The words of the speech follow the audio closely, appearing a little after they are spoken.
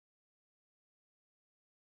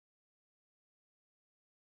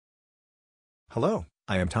Hello,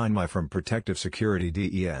 I am Tanmay from Protective Security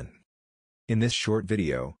DEN. In this short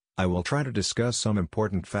video, I will try to discuss some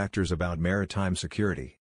important factors about maritime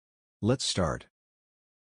security. Let's start.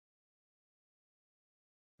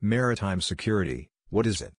 Maritime security, what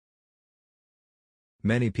is it?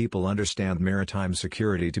 Many people understand maritime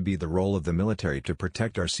security to be the role of the military to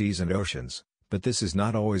protect our seas and oceans, but this is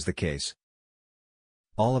not always the case.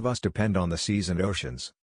 All of us depend on the seas and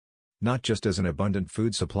oceans. Not just as an abundant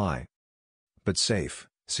food supply, but safe,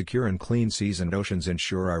 secure and clean seas and oceans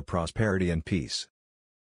ensure our prosperity and peace.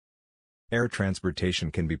 Air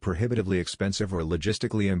transportation can be prohibitively expensive or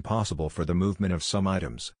logistically impossible for the movement of some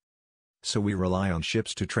items. So we rely on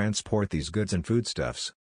ships to transport these goods and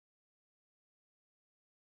foodstuffs.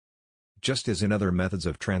 Just as in other methods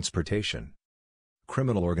of transportation,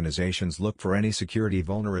 criminal organizations look for any security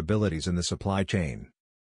vulnerabilities in the supply chain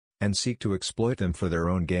and seek to exploit them for their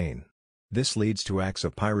own gain. This leads to acts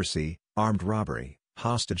of piracy, armed robbery,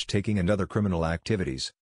 hostage-taking and other criminal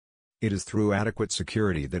activities. It is through adequate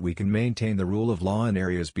security that we can maintain the rule of law in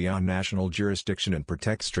areas beyond national jurisdiction and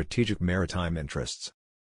protect strategic maritime interests.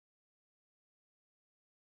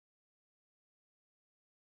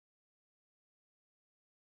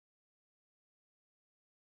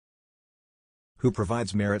 Who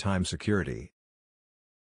provides maritime security?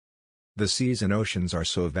 The seas and oceans are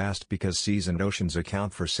so vast because seas and oceans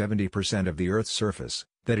account for 70% of the Earth's surface,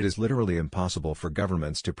 that it is literally impossible for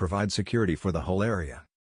governments to provide security for the whole area.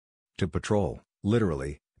 To patrol,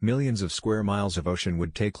 literally, millions of square miles of ocean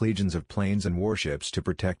would take legions of planes and warships to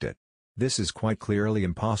protect it. This is quite clearly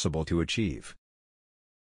impossible to achieve.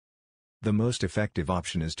 The most effective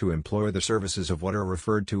option is to employ the services of what are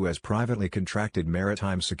referred to as privately contracted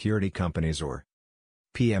maritime security companies or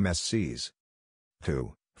PMSCs.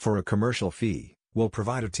 Who, for a commercial fee, will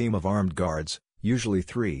provide a team of armed guards, usually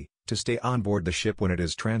 3, to stay on board the ship when it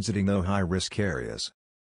is transiting through high-risk areas.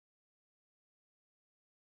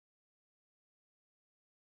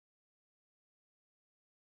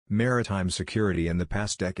 Maritime security in the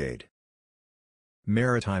past decade.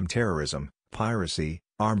 Maritime terrorism, piracy,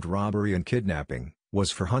 armed robbery and kidnapping, was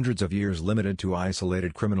for hundreds of years limited to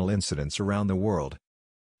isolated criminal incidents around the world.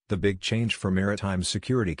 The big change for maritime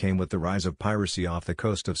security came with the rise of piracy off the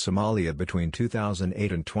coast of Somalia between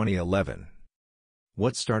 2008 and 2011.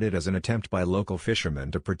 What started as an attempt by local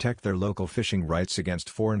fishermen to protect their local fishing rights against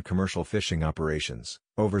foreign commercial fishing operations,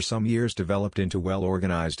 over some years developed into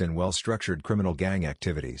well-organized and well-structured criminal gang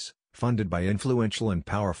activities, funded by influential and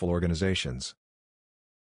powerful organizations.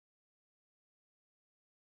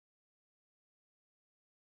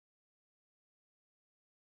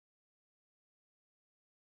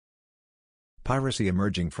 Piracy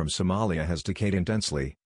emerging from Somalia has decayed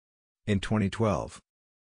intensely. In 2012,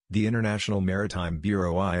 the International Maritime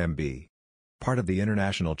Bureau (IMB), part of the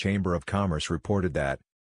International Chamber of Commerce, reported that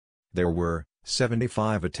there were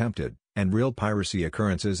 75 attempted and real piracy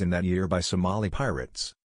occurrences in that year by Somali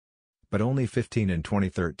pirates, but only 15 in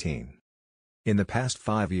 2013. In the past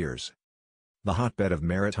 5 years, the hotbed of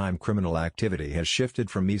maritime criminal activity has shifted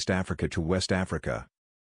from East Africa to West Africa,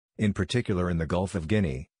 in particular in the Gulf of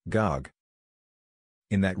Guinea, GOG.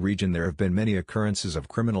 In that region there have been many occurrences of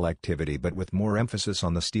criminal activity, but with more emphasis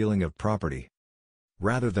on the stealing of property,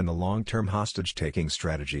 rather than the long-term hostage-taking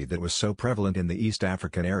strategy that was so prevalent in the East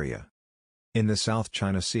African area. In the South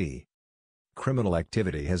China Sea, criminal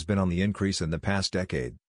activity has been on the increase in the past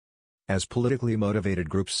decade, as politically motivated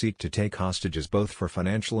groups seek to take hostages both for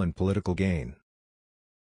financial and political gain.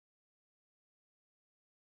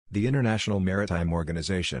 The International Maritime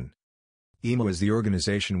Organization (IMO) is the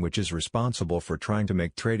organization which is responsible for trying to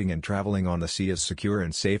make trading and traveling on the sea as secure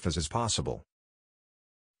and safe as is possible.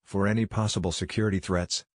 For any possible security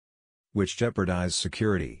threats which jeopardize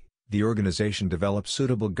security, the organization develops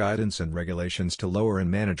suitable guidance and regulations to lower and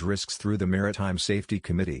manage risks through the Maritime Safety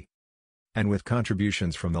Committee, and with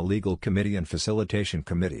contributions from the Legal Committee and Facilitation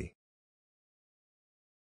Committee.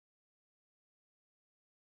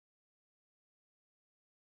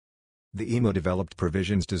 The IMO developed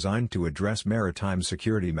provisions designed to address maritime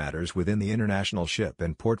security matters within the International Ship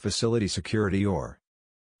and Port Facility Security or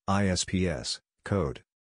ISPS Code,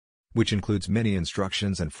 which includes many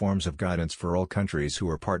instructions and forms of guidance for all countries who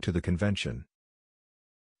are part to the convention.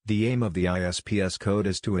 The aim of the ISPS Code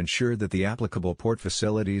is to ensure that the applicable port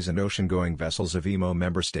facilities and ocean-going vessels of IMO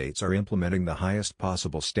member states are implementing the highest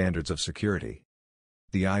possible standards of security.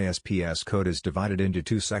 The ISPS Code is divided into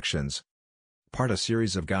 2 sections. Part A,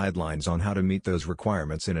 series of guidelines on how to meet those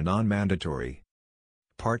requirements in a non-mandatory.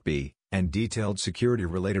 Part B, and detailed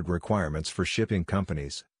security-related requirements for shipping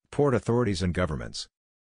companies, port authorities and governments.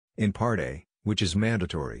 In Part A, which is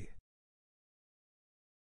mandatory,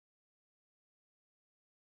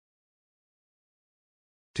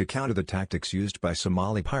 to counter the tactics used by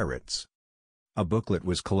Somali pirates. A booklet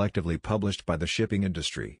was collectively published by the shipping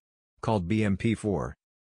industry, called BMP4,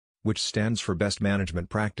 which stands for Best Management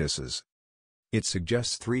Practices. It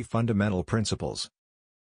suggests 3 fundamental principles.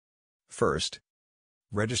 First,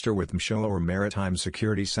 register with MSHO or Maritime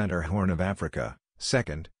Security Center Horn of Africa.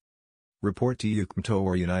 Second, report to UKMTO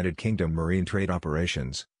or United Kingdom Marine Trade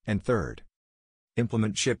Operations. And third,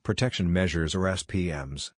 implement ship protection measures or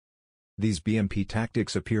SPMs. These BMP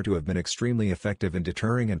tactics appear to have been extremely effective in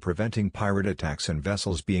deterring and preventing pirate attacks, and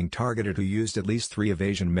vessels being targeted who used at least 3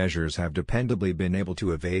 evasion measures have dependably been able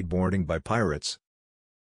to evade boarding by pirates.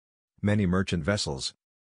 Many merchant vessels,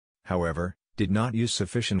 however, did not use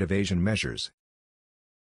sufficient evasion measures.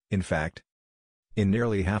 In fact, in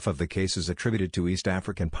nearly half of the cases attributed to East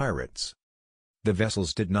African pirates, the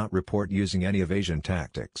vessels did not report using any evasion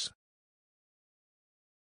tactics.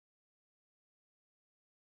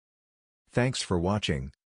 Thanks for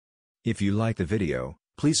watching. If you like the video,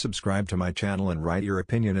 please subscribe to my channel and write your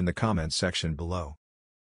opinion in the comments section below.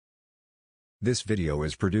 This video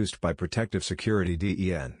is produced by Protective Security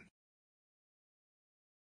DEN.